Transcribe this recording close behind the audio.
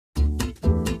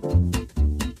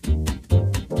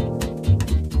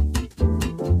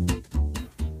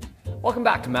Welcome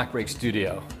back to Mac Break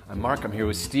Studio. I'm Mark, I'm here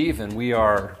with Steve, and we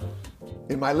are...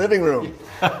 in my living room.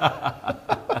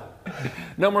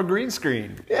 No more green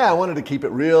screen. Yeah, I wanted to keep it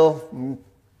real,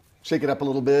 shake it up a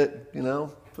little bit, you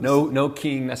know. No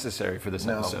keying necessary for this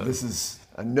episode. This is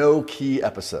a no-key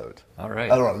episode. All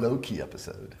right. I don't know, low-key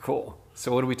episode. Cool.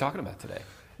 So what are we talking about today?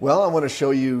 Well, I want to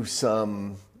show you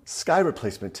some sky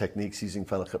replacement techniques using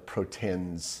Final Cut Pro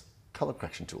X's color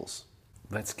correction tools.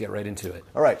 Let's get right into it.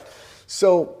 All right,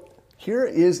 so here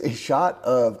is a shot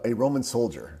of a Roman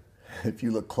soldier. If you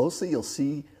look closely, you'll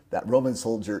see that Roman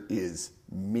soldier is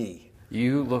me.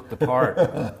 You look the part.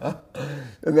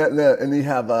 and you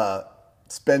have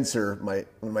Spencer, one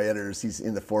of my editors, he's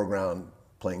in the foreground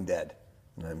playing dead.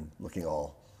 And I'm looking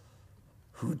all,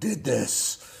 who did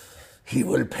this? He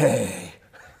will pay.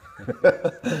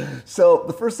 So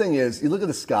the first thing is, you look at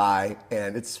the sky,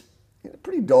 and it's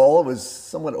pretty dull. It was a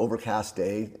somewhat overcast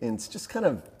day, and it's just kind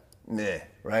of meh,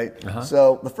 right?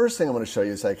 So the first thing I'm going to show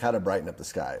you is like how to brighten up the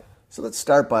sky. So let's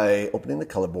start by opening the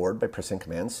color board by pressing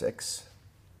Command 6.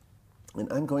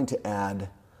 And I'm going to add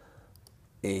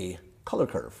a color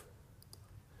curve.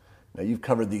 Now you've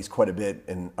covered these quite a bit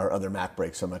in our other Mac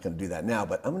breaks, so I'm not going to do that now,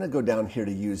 but I'm going to go down here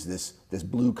to use this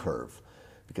blue curve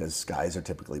because skies are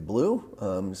typically blue.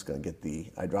 I'm just going to get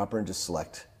the eyedropper and just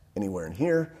select anywhere in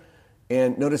here.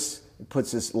 And notice it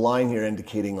puts this line here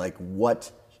indicating like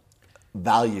what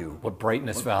value. What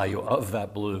brightness value of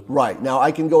that blue. Right. Now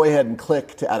I can go ahead and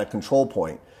click to add a control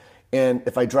point. And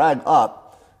if I drag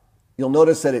up, you'll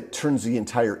notice that it turns the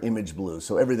entire image blue.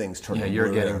 So everything's turning blue. Yeah,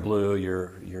 you're getting blue.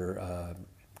 Your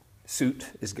suit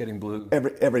is getting blue.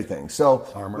 Everything. So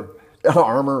armor.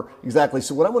 Armor, exactly.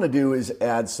 So what I want to do is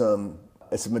add some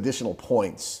additional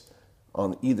points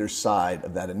on either side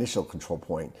of that initial control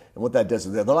point. And what that does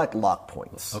is they're like lock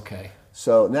points. Okay.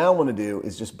 So now what I want to do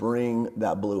is just bring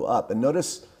that blue up. And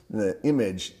notice the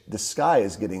image, the sky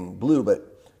is getting blue,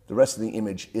 but the rest of the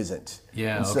image isn't.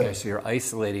 Yeah, okay, so you're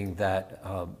isolating that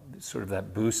sort of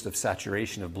that boost of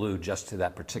saturation of blue just to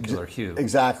that particular hue.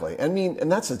 Exactly. I mean,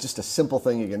 and that's just a simple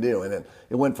thing you can do. And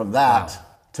it went from that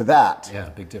to that. Yeah,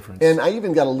 big difference. And I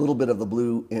even got a little bit of the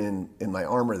blue in my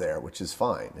armor there, which is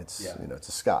fine. It's it's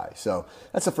a sky. So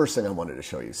that's the first thing I wanted to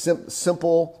show you.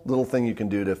 Simple little thing you can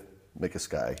do to make a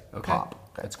sky pop.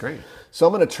 Okay. That's great. So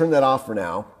I'm going to turn that off for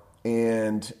now.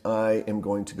 And I am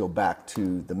going to go back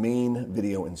to the main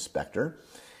video inspector.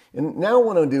 And now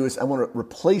what I'm going to do is I want to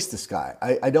replace the sky.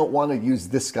 I don't want to use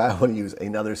this sky, I want to use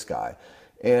another sky.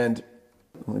 And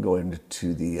I'm going to go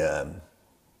into the, I'm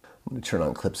going to turn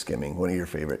on clip skimming, one of your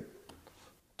favorite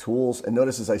tools. And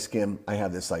notice as I skim, I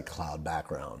have this like cloud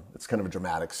background. It's kind of a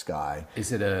dramatic sky.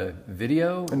 Is it a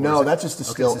video? No, that's just a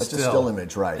still, it's a still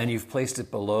image, right. And you've placed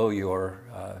it below your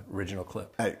original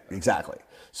clip. Exactly.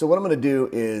 So what I'm going to do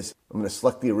is I'm going to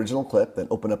select the original clip, then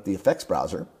open up the effects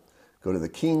browser, go to the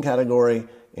keying category,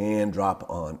 and drop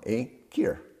on a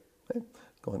keyer. Okay.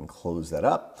 Go ahead and close that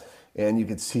up. And you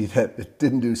can see that it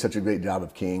didn't do such a great job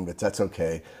of keying, but that's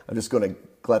okay. I'm just going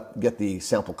to get the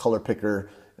sample color picker,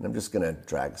 and I'm just going to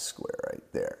drag a square right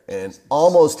there. And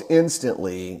almost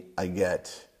instantly, I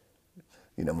get,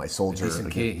 my soldier.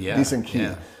 Decent key, yeah. Decent key.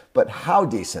 Yeah. But how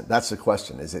decent? That's the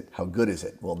question. How good is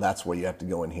it? Well, that's where you have to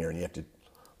go in here, and you have to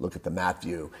look at the map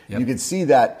view. Yep. You can see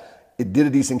that it did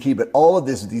a decent key, but all of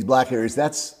these black areas,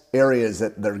 that's areas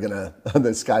that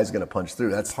the sky's gonna punch through.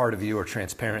 That's part of you are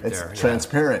transparent there. It's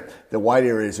transparent. The white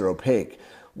areas are opaque.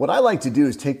 What I like to do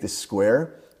is take this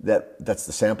square, that's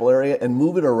the sample area, and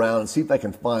move it around and see if I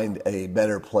can find a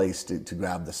better place to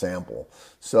grab the sample.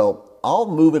 So I'll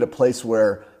move it a place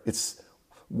where it's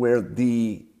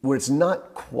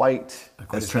not quite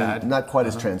as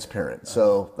transparent.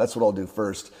 So that's what I'll do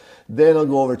first. Then I'll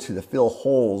go over to the fill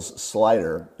holes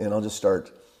slider, and I'll just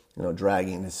start,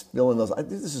 dragging, just filling those.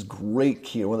 This is great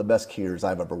keyer, one of the best keyers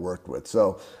I've ever worked with.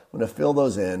 So I'm going to fill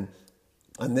those in,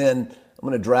 and then I'm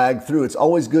going to drag through. It's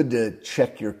always good to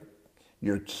check your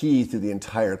key through the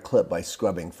entire clip by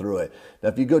scrubbing through it. Now,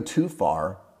 if you go too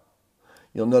far,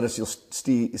 you'll notice you'll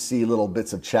see little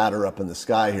bits of chatter up in the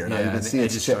sky here. Now you can see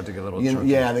it's start to get a little chunky.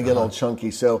 Yeah, they get a little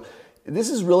chunky. So this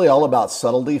is really all about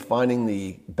subtlety, finding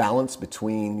the balance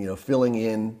between filling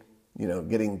in,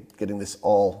 getting this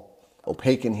all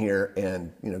opaque in here,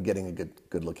 and getting a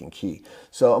good looking key.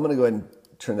 So I'm going to go ahead and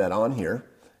turn that on here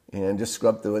and just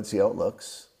scrub through it, see how it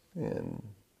looks, and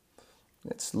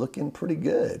it's looking pretty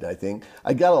good. I think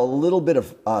I got a little bit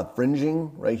of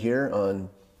fringing right here on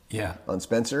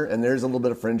Spencer, and there's a little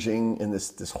bit of fringing in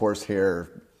this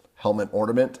horsehair helmet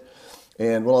ornament.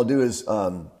 And what I'll do is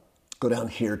go down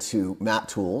here to Map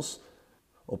Tools,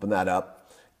 open that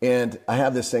up, And I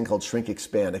have this thing called shrink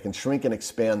expand. I can shrink and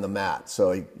expand the mat.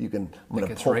 So you can, I'm going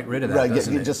to pull right rid of that,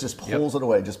 doesn't it? Just pulls it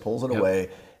away, just pulls it away.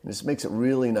 And this makes it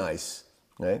really nice.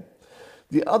 Okay.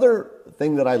 The other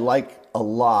thing that I like a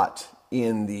lot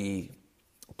in the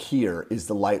keyer is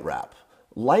the light wrap.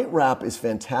 Light wrap is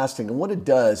fantastic. And what it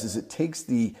does is it takes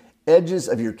the edges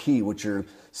of your key, which are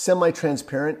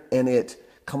semi-transparent, and it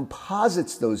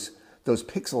composites those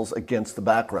pixels against the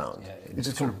background. Yeah, it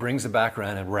just sort of brings the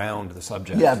background around the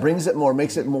subject. Yeah, it brings it more,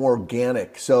 makes it more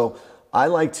organic. So I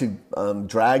like to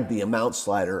drag the amount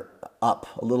slider up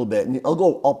a little bit, and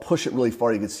I'll push it really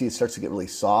far. You can see it starts to get really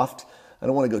soft. I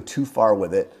don't want to go too far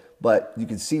with it, but you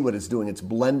can see what it's doing. It's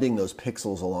blending those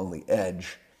pixels along the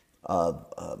edge of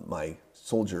my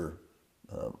soldier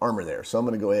armor there. So I'm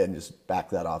going to go ahead and just back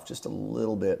that off just a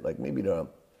little bit, like maybe to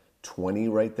 20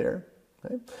 right there.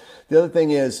 Okay. The other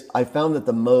thing is I found that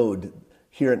the mode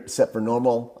here set for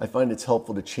normal, I find it's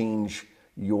helpful to change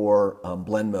your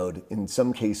blend mode. In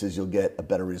some cases, you'll get a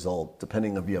better result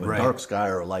depending if you have a dark sky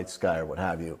or a light sky or what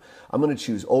have you. I'm going to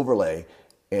choose overlay,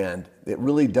 and it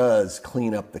really does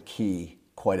clean up the key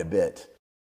quite a bit.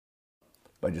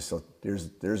 By just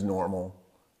there's normal,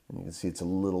 and you can see it's a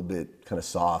little bit kind of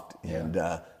soft. And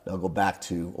I'll go back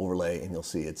to overlay, and you'll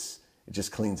see it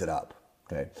just cleans it up.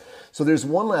 Okay, so there's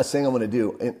one last thing I'm going to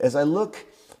do. As I look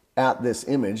at this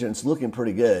image, and it's looking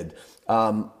pretty good,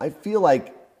 I feel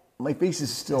like my face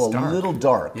is still a little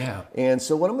dark. Yeah. And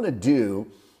so what I'm going to do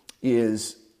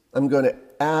is I'm going to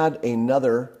add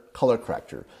another color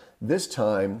corrector. This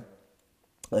time,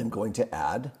 I'm going to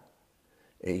add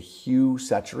a hue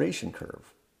saturation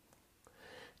curve.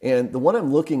 And the one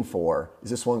I'm looking for is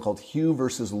this one called Hue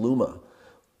versus Luma.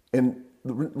 And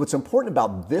what's important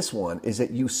about this one is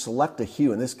that you select a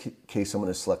hue. In this case, I'm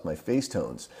going to select my face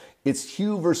tones. It's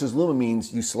hue versus luma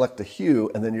means you select a hue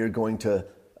and then you're going to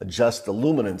adjust the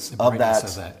luminance of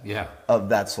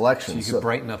that selection. So you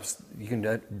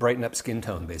can brighten up skin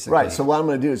tone basically. Right. So what I'm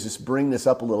going to do is just bring this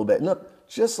up a little bit. And look,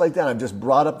 just like that, I've just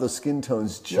brought up those skin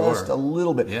tones just a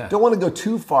little bit. Yeah. Don't want to go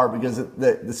too far because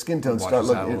the skin tones start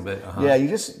looking a little bit. Yeah, you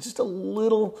just a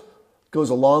little goes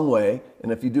a long way.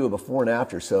 And if you do a before and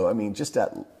after, so I mean, just that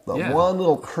one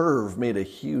little curve made a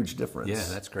huge difference. Yeah,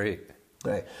 that's great.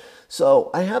 Right. So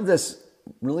I have this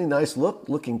really nice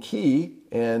looking key,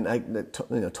 and it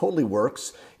totally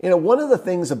works. One of the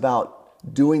things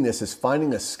about doing this is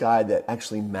finding a sky that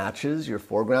actually matches your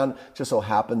foreground. Just so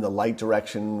happened the light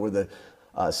direction where the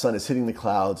sun is hitting the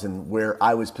clouds and where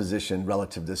I was positioned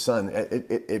relative to the sun,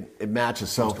 it matches.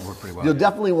 So you'll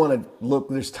definitely want to look.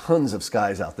 There's tons of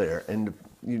skies out there, and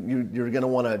you're going to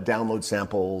want to download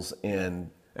samples and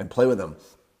play with them.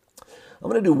 I'm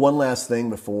going to do one last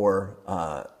thing before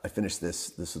I finish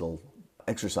this little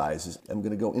exercise. I'm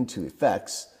going to go into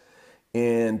effects,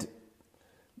 and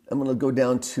I'm going to go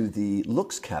down to the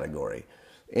looks category.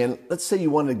 And let's say you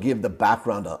want to give the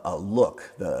background a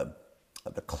look, the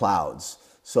clouds.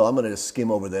 So I'm going to just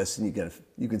skim over this, and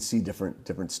you can see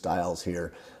different styles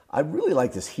here. I really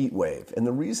like this heat wave, and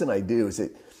the reason I do is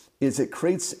it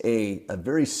creates a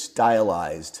very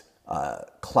stylized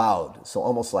cloud. So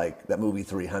almost like that movie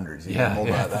 300.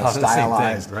 That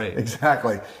stylized, thing, right?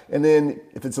 Exactly. And then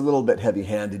if it's a little bit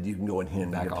heavy-handed, you can go in here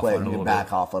and play. You can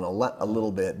back off on a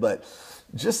little bit, but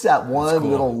just that one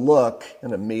little look,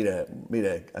 and it made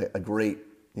a great,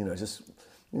 just.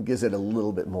 It gives it a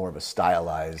little bit more of a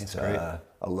stylized a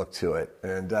look to it.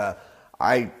 And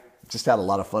I just had a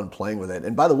lot of fun playing with it.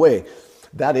 And by the way,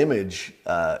 that image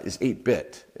is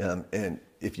 8-bit. And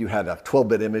if you had a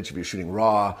 12-bit image, if you're shooting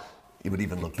RAW, it would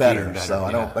even look better.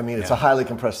 So it's a highly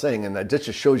compressed thing. And that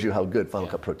just shows you how good Final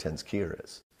Cut Pro 10's keyer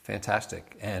is.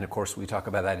 Fantastic. And of course, we talk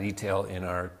about that in detail in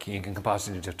our keying and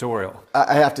compositing tutorial.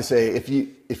 I have to say,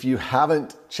 if you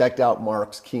haven't checked out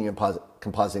Mark's keying and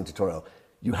compositing tutorial,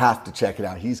 you have to check it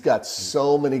out. He's got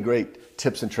so many great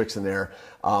tips and tricks in there.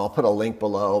 I'll put a link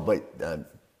below, but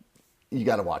you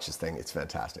got to watch this thing. It's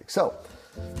fantastic. So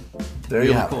there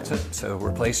you have it. Really cool tip. So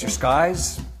replace your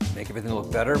skies, make everything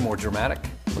look better, more dramatic.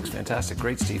 Looks fantastic.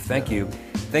 Great, Steve. Thank you.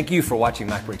 Thank you for watching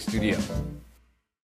MacBreak Studio.